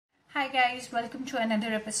Hi guys, welcome to another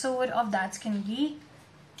episode of Thatskingeek.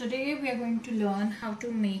 Today we are going to learn how to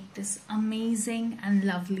make this amazing and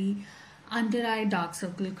lovely under eye dark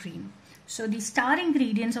circle cream. So the star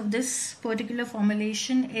ingredients of this particular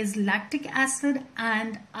formulation is lactic acid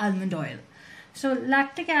and almond oil. So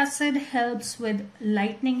lactic acid helps with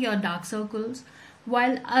lightening your dark circles,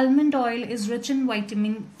 while almond oil is rich in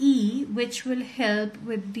vitamin E, which will help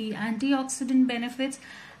with the antioxidant benefits,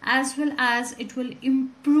 as well as it will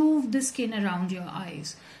improve the skin around your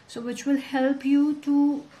eyes, so which will help you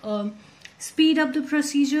to speed up the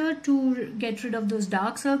procedure to get rid of those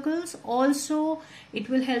dark circles. Also, it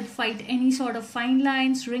will help fight any sort of fine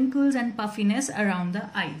lines, wrinkles and puffiness around the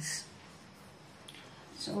eyes.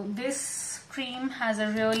 So this cream has a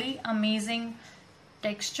really amazing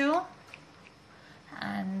texture,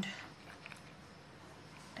 and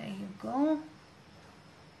there you go.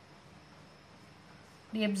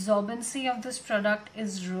 The absorbency of this product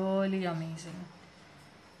is really amazing.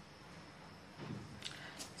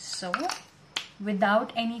 So,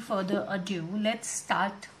 without any further ado, let's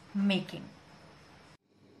start making.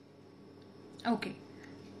 Okay,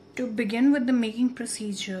 to begin with the making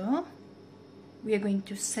procedure, we are going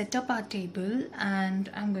to set up our table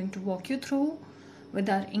and I'm going to walk you through with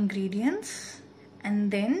our ingredients,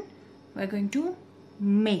 and then we're going to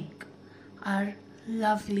make our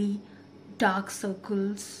lovely dark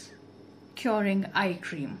circles curing eye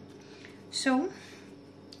cream. So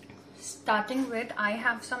starting with, I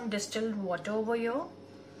have some distilled water over here,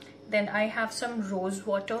 then I have some rose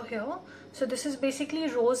water here. So this is basically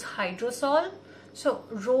rose hydrosol. So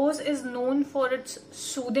rose is known for its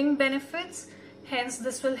soothing benefits, hence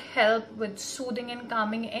this will help with soothing and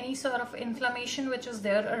calming any sort of inflammation which is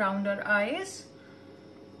there around our eyes.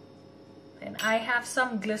 Then I have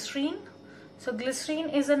some glycerin. So glycerin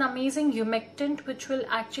is an amazing humectant which will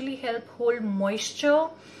actually help hold moisture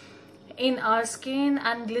in our skin,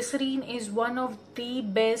 and glycerin is one of the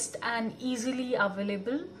best and easily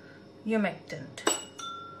available humectant.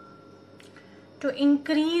 To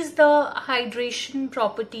increase the hydration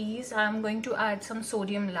properties, I am going to add some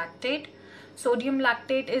sodium lactate. Sodium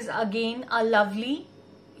lactate is again a lovely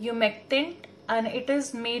humectant and it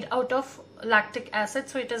is made out of lactic acid,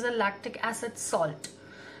 so it is a lactic acid salt.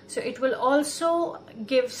 So it will also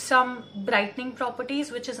give some brightening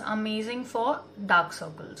properties which is amazing for dark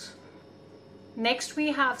circles. Next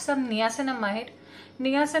we have some niacinamide.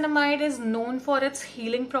 Niacinamide is known for its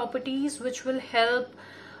healing properties which will help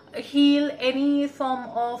heal any form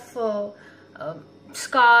of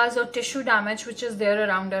scars or tissue damage which is there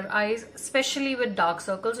around our eyes, especially with dark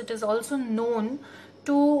circles. It is also known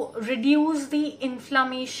to reduce the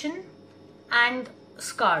inflammation and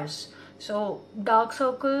scars. So dark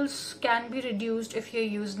circles can be reduced if you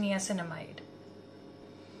use niacinamide.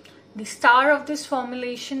 The star of this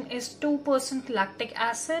formulation is 2% lactic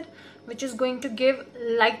acid, which is going to give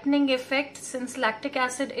lightening effect, since lactic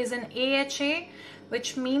acid is an AHA,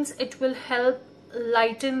 which means it will help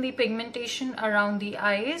lighten the pigmentation around the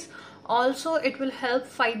eyes. Also, it will help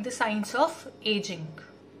fight the signs of aging.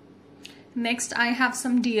 Next, I have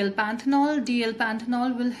some DL Penthanol. DL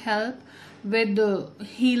Penthanol will help with the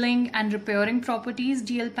healing and repairing properties.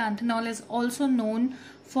 DL Penthanol is also known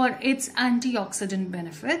for its antioxidant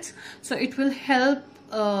benefits. So it will help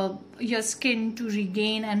your skin to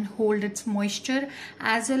regain and hold its moisture,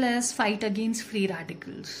 as well as fight against free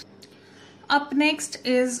radicals. Up next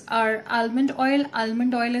is our almond oil.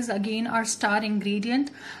 Almond oil is again our star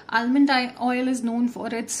ingredient. Almond oil is known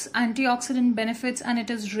for its antioxidant benefits and it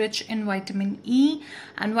is rich in vitamin E.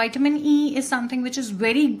 And vitamin E is something which is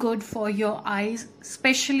very good for your eyes,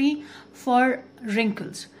 especially for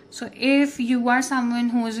wrinkles. So if you are someone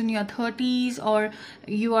who is in your 30s or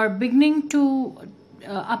you are beginning to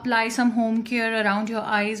apply some home care around your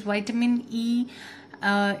eyes, vitamin E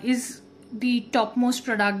is the topmost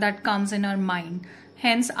product that comes in our mind.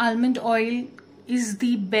 Hence, almond oil is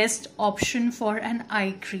the best option for an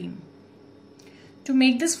eye cream. To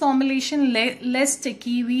make this formulation less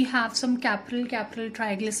sticky, we have some Capryl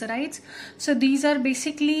triglycerides. So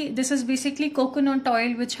this is basically coconut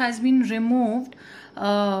oil which has been removed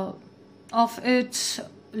of its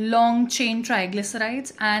long chain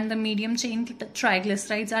triglycerides, and the medium chain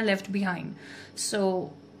triglycerides are left behind.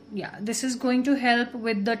 So yeah, this is going to help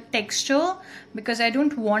with the texture, because I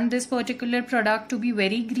don't want this particular product to be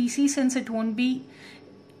very greasy, since it won't be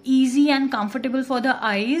easy and comfortable for the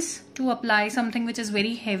eyes to apply something which is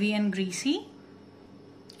very heavy and greasy.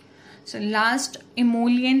 So last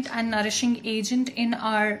emollient and nourishing agent in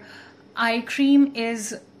our eye cream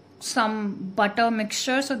is some butter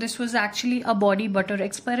mixture. So this was actually a body butter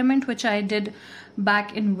experiment which I did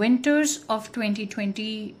back in winters of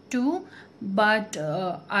 2022, but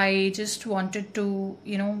I just wanted to,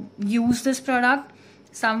 you know, use this product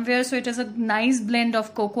somewhere. So it is a nice blend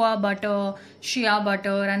of cocoa butter, shea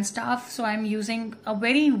butter and stuff. So I'm using a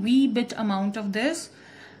very wee bit amount of this,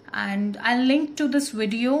 and I'll link to this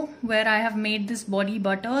video where I have made this body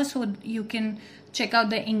butter so you can check out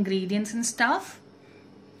the ingredients and stuff.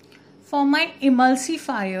 For my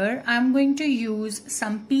emulsifier, I'm going to use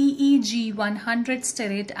some PEG 100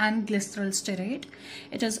 Sterate and Glyceral Sterate.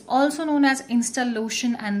 It is also known as Insta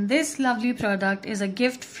Lotion, and this lovely product is a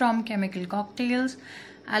gift from Chemical Cocktails.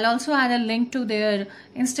 I'll also add a link to their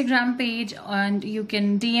Instagram page and you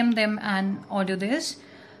can DM them and order this.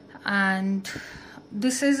 And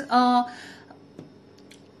this is a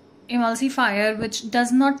emulsifier which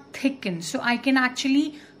does not thicken, so I can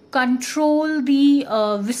actually control the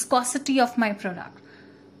viscosity of my product.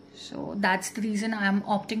 So that's the reason I am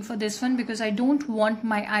opting for this one, because I don't want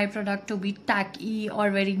my eye product to be tacky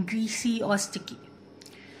or very greasy or sticky.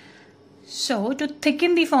 So to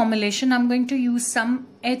thicken the formulation, I'm going to use some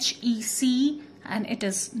HEC, and it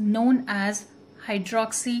is known as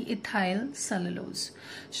hydroxyethyl cellulose.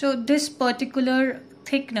 So this particular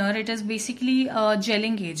thickener, it is basically a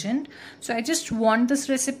gelling agent. So I just want this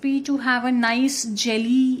recipe to have a nice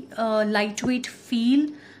jelly lightweight feel,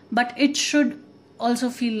 but it should also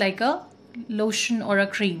feel like a lotion or a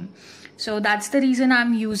cream. So that's the reason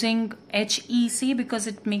I'm using HEC, because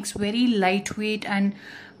it makes very lightweight and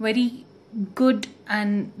very good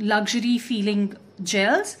and luxury feeling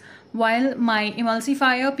gels, while my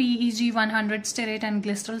emulsifier PEG 100 Sterate and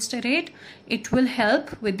Glyceral Sterate, it will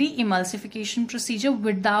help with the emulsification procedure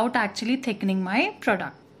without actually thickening my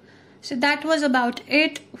product. So that was about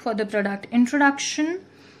it for the product introduction,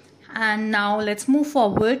 and now let's move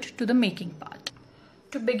forward to the making part.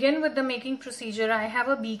 To begin with the making procedure, I have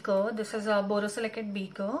a beaker. This is a borosilicate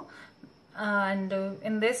beaker, and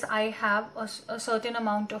in this I have a certain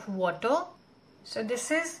amount of water. So this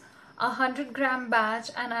is a 100-gram batch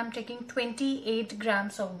and I'm taking 28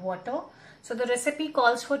 grams of water. So the recipe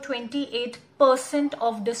calls for 28%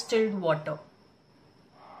 of distilled water.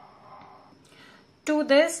 To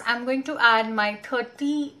this I'm going to add my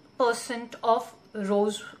 30% of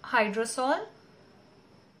rose hydrosol.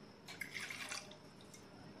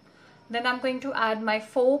 Then I'm going to add my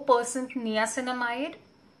 4% niacinamide.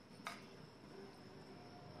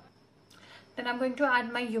 Then I'm going to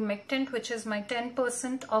add my humectant, which is my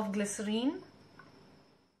 10% of glycerin.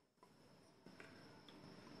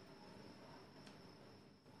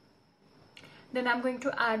 Then I'm going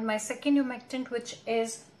to add my second humectant, which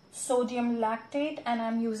is sodium lactate, and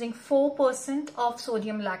I'm using 4% of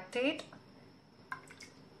sodium lactate.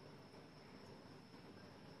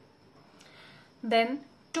 Then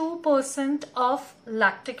 2% of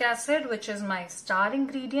lactic acid, which is my star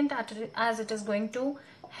ingredient, as it is going to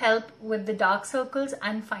help with the dark circles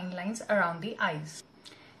and fine lines around the eyes.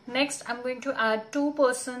 Next, I'm going to add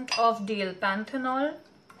 2% of DL Penthanol,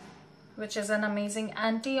 which is an amazing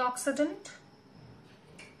antioxidant.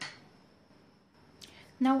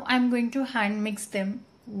 Now I'm going to hand mix them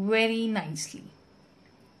very nicely.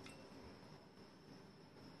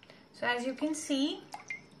 So as you can see,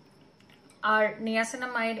 our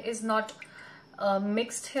niacinamide is not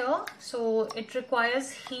mixed here, so it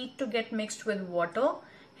requires heat to get mixed with water.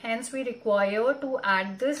 Hence we require to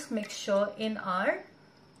add this mixture in our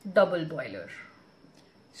double boiler.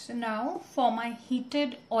 So now for my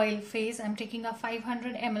heated oil phase, I'm taking a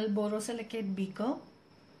 500 ml borosilicate beaker.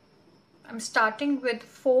 I'm starting with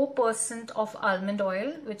 4% of almond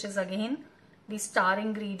oil, which is again the star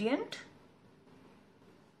ingredient.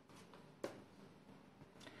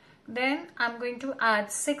 Then I'm going to add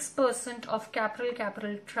 6% of Capryl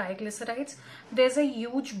Capric triglycerides. There's a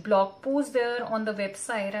huge blog post there on the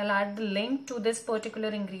website. I'll add the link to this particular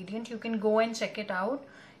ingredient. You can go and check it out.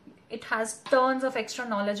 It has tons of extra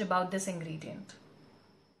knowledge about this ingredient.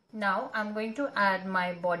 Now I'm going to add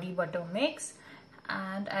my body butter mix,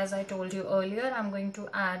 and as I told you earlier, I'm going to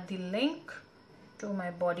add the link to my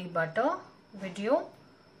body butter video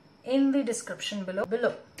in the description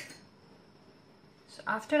below. So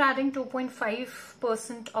after adding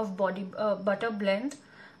 2.5% of body butter blend,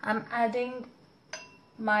 I'm adding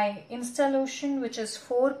my Insta Lotion, which is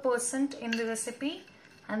 4% in the recipe,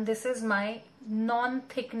 and this is my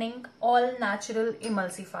non-thickening all natural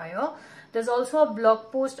emulsifier. There's also a blog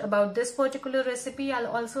post about this particular recipe. I'll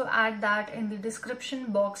also add that in the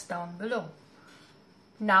description box down below.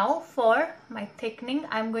 Now for my thickening,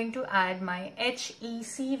 I'm going to add my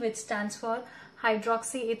HEC, which stands for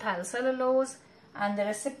hydroxyethyl cellulose, and the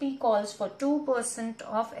recipe calls for 2%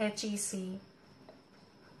 of HEC.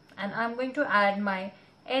 and I'm going to add my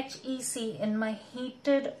HEC in my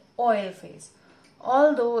heated oil phase.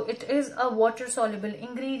 Although it is a water soluble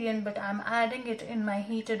ingredient, but I'm adding it in my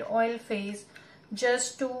heated oil phase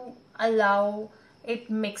just to allow it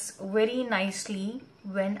mix very nicely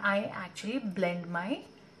when I actually blend my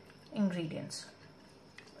ingredients.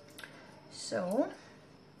 So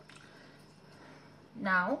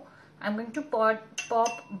now I'm going to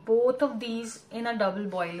pop both of these in a double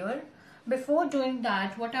boiler. Before doing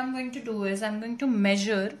that, what I'm going to do is I'm going to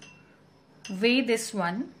weigh this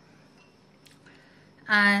one,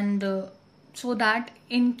 and so that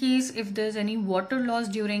in case if there's any water loss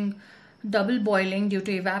during double boiling due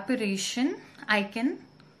to evaporation, I can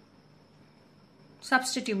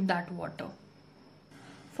substitute that water.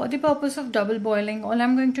 For the purpose of double boiling, all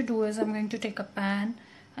I'm going to do is I'm going to take a pan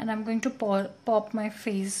and I'm going to pop my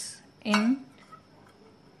phase in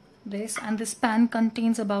this, and this pan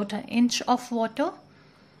contains about an inch of water,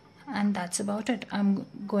 and that's about it. I'm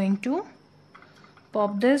going to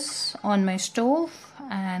pop this on my stove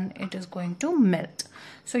and it is going to melt.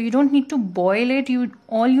 So you don't need to boil it,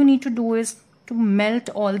 all you need to do is to melt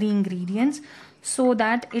all the ingredients so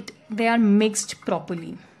that they are mixed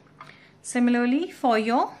properly. Similarly, for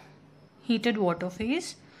your heated water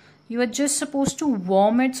phase, you are just supposed to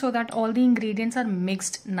warm it so that all the ingredients are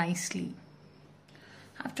mixed nicely.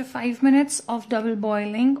 After 5 minutes of double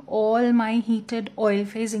boiling, all my heated oil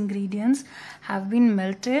phase ingredients have been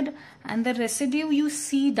melted, and the residue you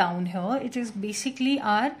see down here, it is basically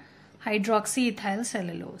our hydroxyethyl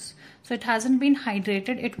cellulose. So it hasn't been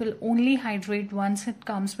hydrated. It will only hydrate once it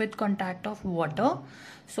comes with contact of water.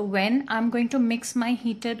 So when I'm going to mix my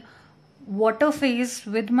heated water phase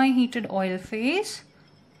with my heated oil phase,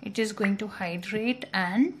 it is going to hydrate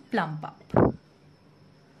and plump up.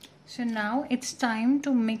 So now it's time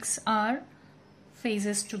to mix our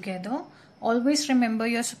phases together. Always remember,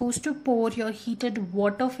 you're supposed to pour your heated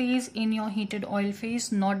water phase in your heated oil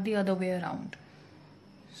phase, not the other way around.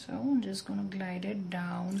 So I'm just going to glide it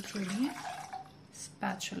down through the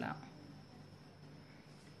spatula.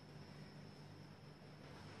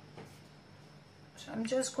 So I'm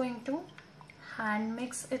just going to hand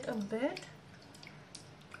mix it a bit.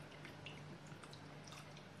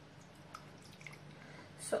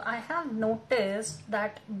 So I have noticed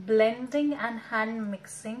that blending and hand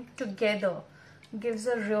mixing together gives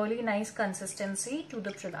a really nice consistency to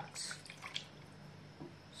the products.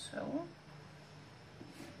 So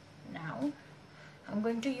now I'm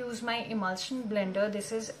going to use my emulsion blender.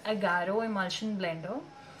 This is Agaro emulsion blender,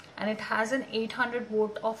 and it has an 800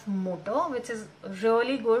 volt of motor, which is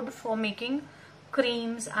really good for making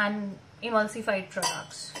creams and emulsified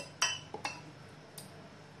products.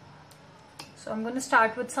 So I'm going to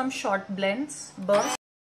start with some short blends, burst.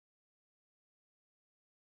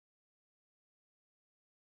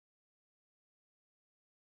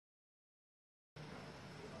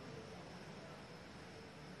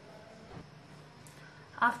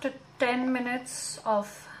 After 10 minutes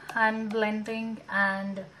of hand blending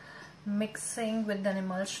and mixing with an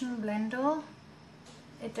emulsion blender,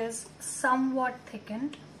 it is somewhat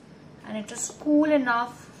thickened and it is cool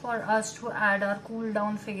enough for us to add our cool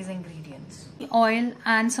down phase ingredients. Oil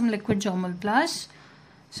and some liquid Jormol Plus.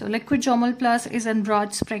 So liquid Jormol Plus is a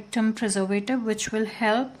broad spectrum preservative which will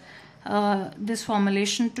help this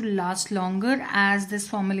formulation to last longer, as this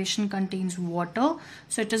formulation contains water.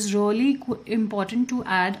 So it is really important to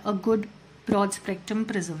add a good broad spectrum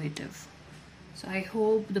preservative. So I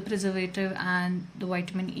hope the preservative and the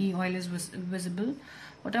vitamin E oil is visible.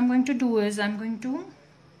 What I'm going to do is I'm going to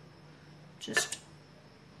just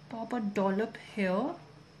pop a dollop here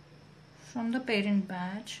from the parent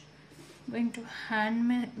batch. I'm going to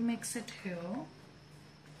hand mix it here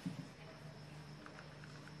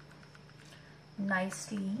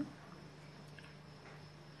nicely,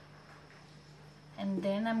 and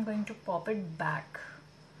then I'm going to pop it back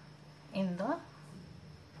in the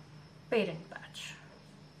parent batch.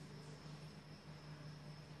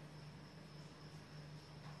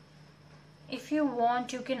 If you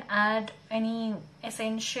want, you can add any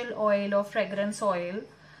essential oil or fragrance oil,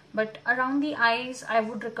 but around the eyes I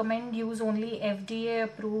would recommend use only FDA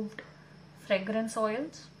approved fragrance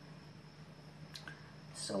oils.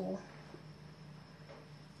 So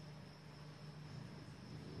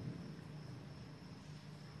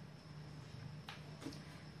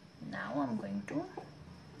now I'm going to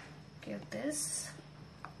give this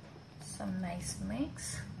some nice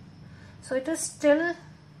mix. So it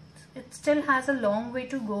still has a long way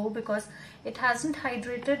to go because it hasn't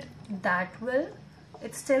hydrated that well.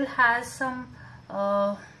 It still has some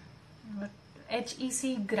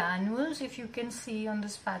HEC granules, if you can see on the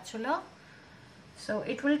spatula. So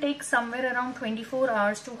it will take somewhere around 24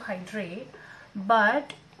 hours to hydrate,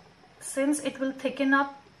 but since it will thicken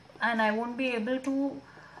up and I won't be able to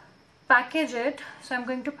package it, so I'm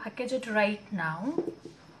going to package it right now.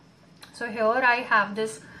 So here I have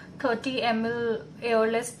this 30 ml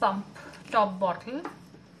airless pump top bottle.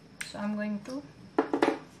 So I'm going to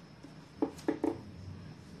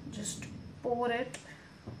just pour it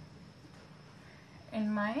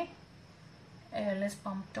in my airless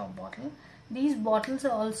pump top bottle. These bottles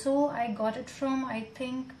also I got it from, I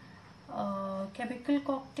think, Chemical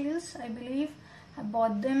Cocktails, I believe. I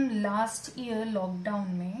bought them last year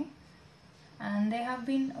lockdown May, and they have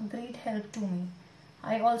been a great help to me.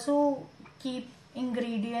 I also keep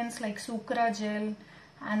ingredients like sucra gel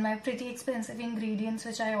and my pretty expensive ingredients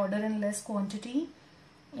which I order in less quantity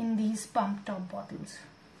in these pump top bottles.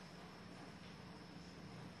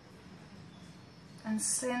 And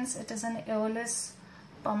since it is an airless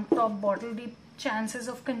pump top bottle, the chances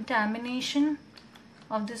of contamination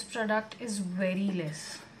of this product is very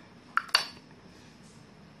less.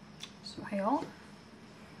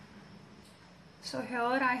 So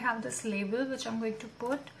here I have this label which I'm going to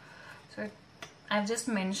put. So I've just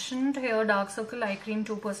mentioned here dark circle eye cream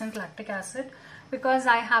 2% lactic acid because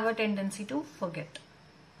I have a tendency to forget.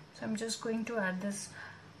 So I'm just going to add this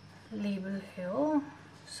label here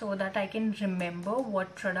so that I can remember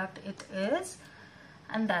what product it is,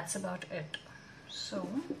 and that's about it. So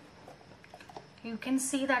you can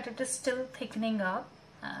see that it is still thickening up,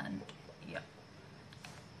 and yeah.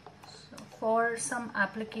 So for some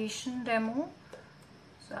application demo,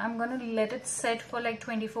 so I'm gonna let it set for like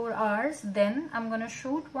 24 hours, then I'm gonna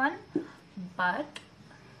shoot one, but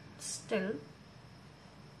still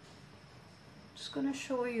just gonna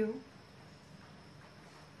show you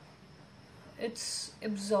its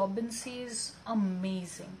absorbency is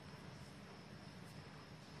amazing.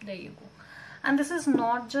 There you go. And this is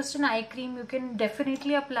not just an eye cream, you can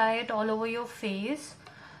definitely apply it all over your face.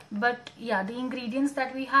 But yeah, the ingredients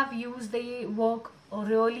that we have used, they work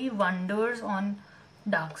really wonders on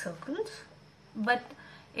dark circles. But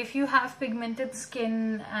if you have pigmented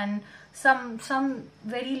skin and some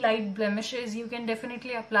very light blemishes, you can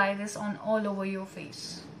definitely apply this on all over your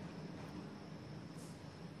face.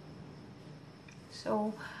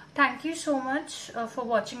 So thank you so much for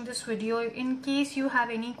watching this video. In case you have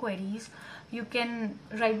any queries, you can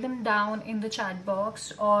write them down in the chat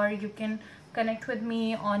box, or you can connect with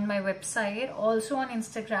me on my website, also on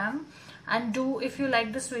Instagram. And if you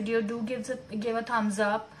like this video, do give a thumbs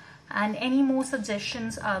up, and any more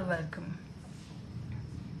suggestions are welcome.